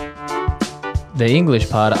The English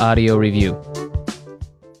Pod Audio Review.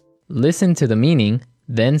 Listen to the meaning,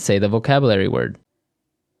 then say the vocabulary word.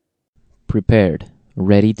 Prepared,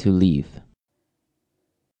 ready to leave.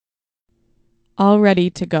 All ready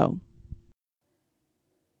to go.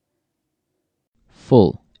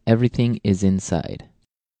 Full, everything is inside.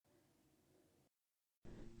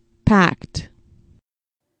 Packed.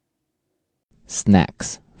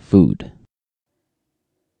 Snacks, food.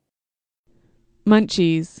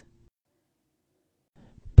 Munchies.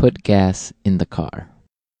 Put gas in the car.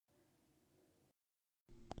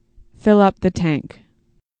 Fill up the tank.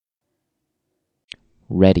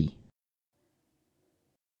 Ready.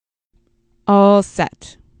 All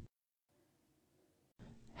set.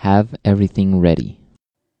 Have everything ready.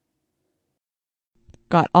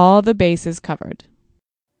 Got all the bases covered.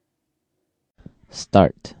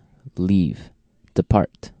 Start, leave,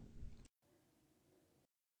 depart.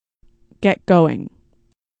 Get going.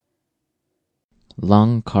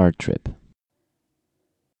 Long car trip.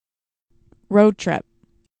 Road trip.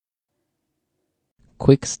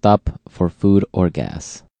 Quick stop for food or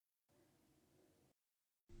gas.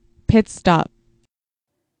 Pit stop.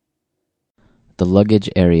 The luggage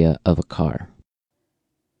area of a car.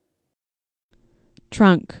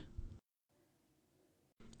 Trunk.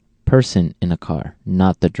 Person in a car,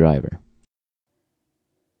 not the driver.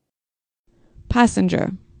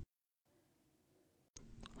 Passenger.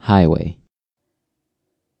 Highway.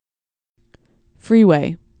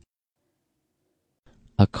 Freeway.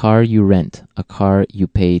 A car you rent, a car you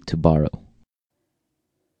pay to borrow.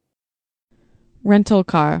 Rental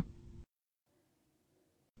car.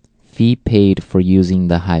 Fee paid for using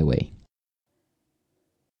the highway.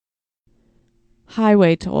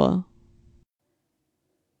 Highway toll.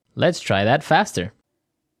 Let's try that faster.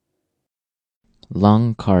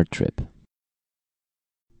 Long car trip.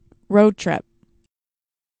 Road trip.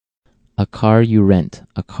 A car you rent,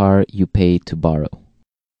 a car you pay to borrow.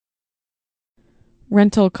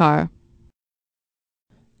 Rental car.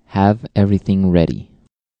 Have everything ready.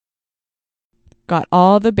 Got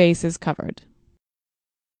all the bases covered.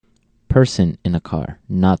 Person in a car,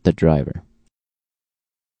 not the driver.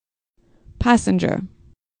 Passenger.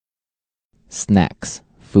 Snacks,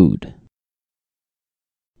 food.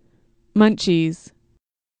 Munchies.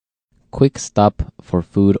 Quick stop for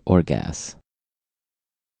food or gas.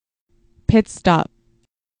 Pit stop.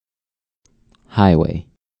 Highway.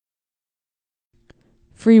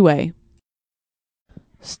 Freeway.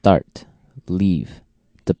 Start, leave,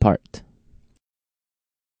 depart.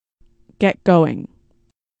 Get going.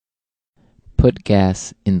 Put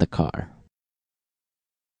gas in the car.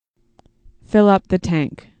 Fill up the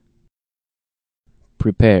tank.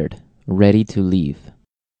 Prepared, ready to leave.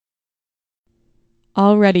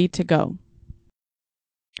 All ready to go.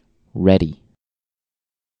 Ready.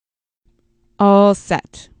 All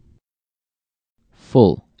set.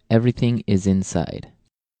 Full, everything is inside.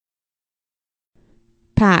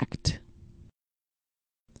 Packed.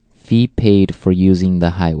 Fee paid for using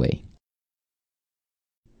the highway.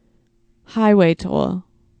 Highway toll.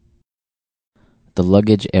 The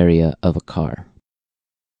luggage area of a car.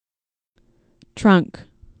 Trunk.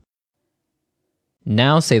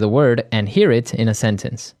 Now say the word and hear it in a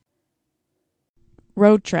sentence.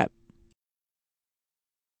 Road trip.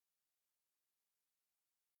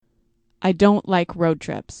 I don't like road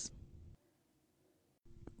trips.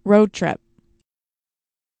 Road trip.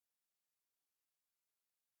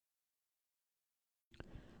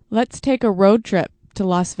 Let's take a road trip to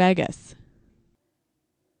Las Vegas.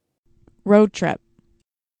 Road trip.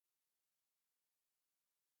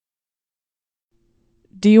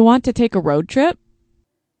 Do you want to take a road trip?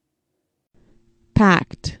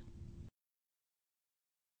 Packed.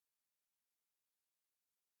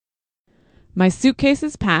 My suitcase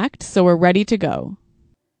is packed, so we're ready to go.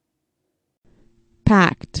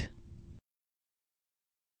 Packed.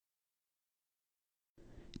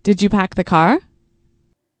 Did you pack the car?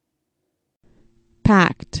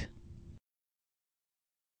 Packed.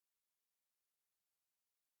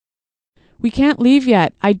 We can't leave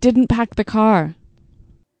yet. I didn't pack the car.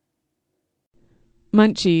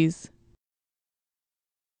 Munchies.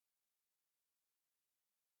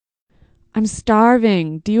 I'm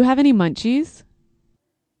starving. Do you have any munchies?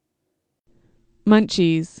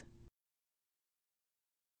 Munchies.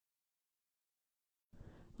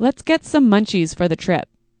 Let's get some munchies for the trip.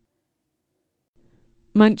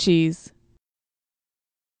 Munchies.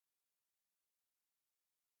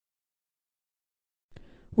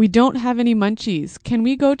 We don't have any munchies. Can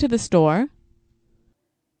we go to the store?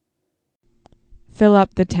 Fill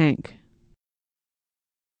up the tank.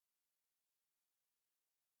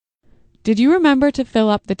 Did you remember to fill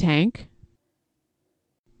up the tank?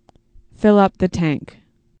 Fill up the tank.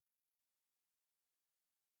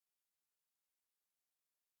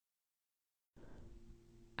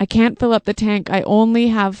 I can't fill up the tank. I only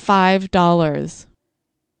have $5.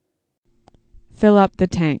 Fill up the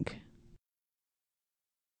tank.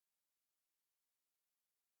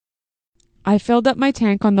 I filled up my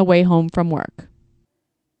tank on the way home from work.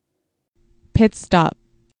 Pit stop.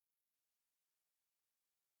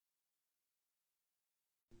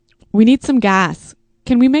 We need some gas.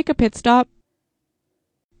 Can we make a pit stop?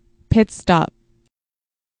 Pit stop.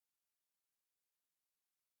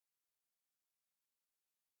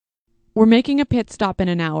 We're making a pit stop in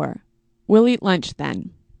an hour. We'll eat lunch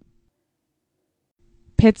then.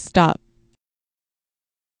 Pit stop.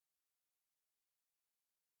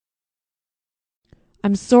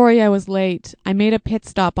 I'm sorry I was late. I made a pit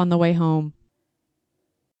stop on the way home.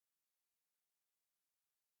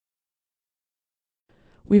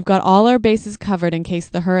 We've got all our bases covered in case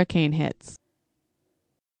the hurricane hits.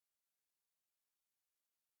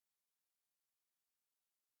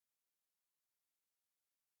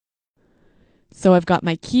 So I've got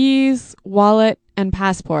my keys, wallet, and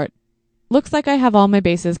passport. Looks like I have all my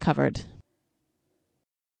bases covered.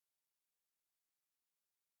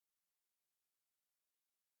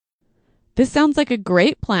 This sounds like a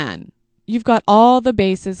great plan. You've got all the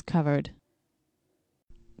bases covered.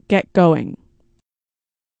 Get going.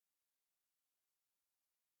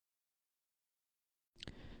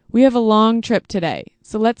 We have a long trip today,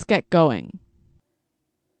 so let's get going.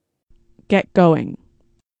 Get going.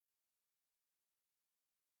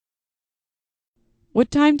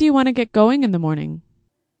 What time do you want to get going in the morning?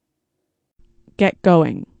 Get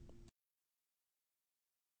going.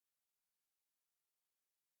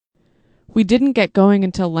 We didn't get going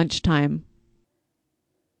until lunchtime.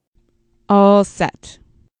 All set.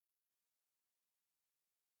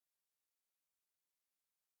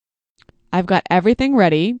 I've got everything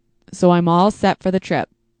ready, so I'm all set for the trip.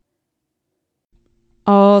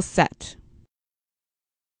 All set.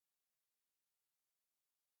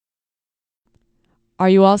 Are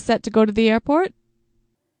you all set to go to the airport?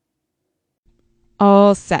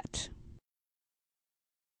 All set.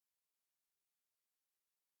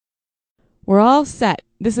 We're all set.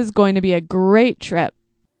 This is going to be a great trip.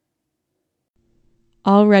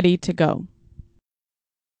 All ready to go.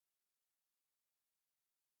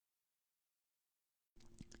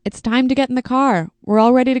 It's time to get in the car. We're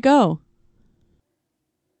all ready to go.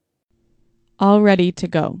 All ready to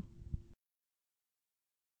go.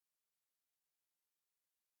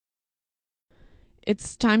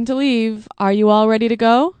 It's time to leave. Are you all ready to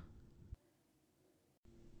go?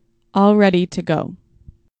 All ready to go.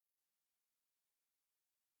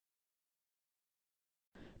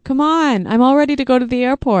 Come on, I'm all ready to go to the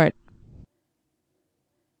airport.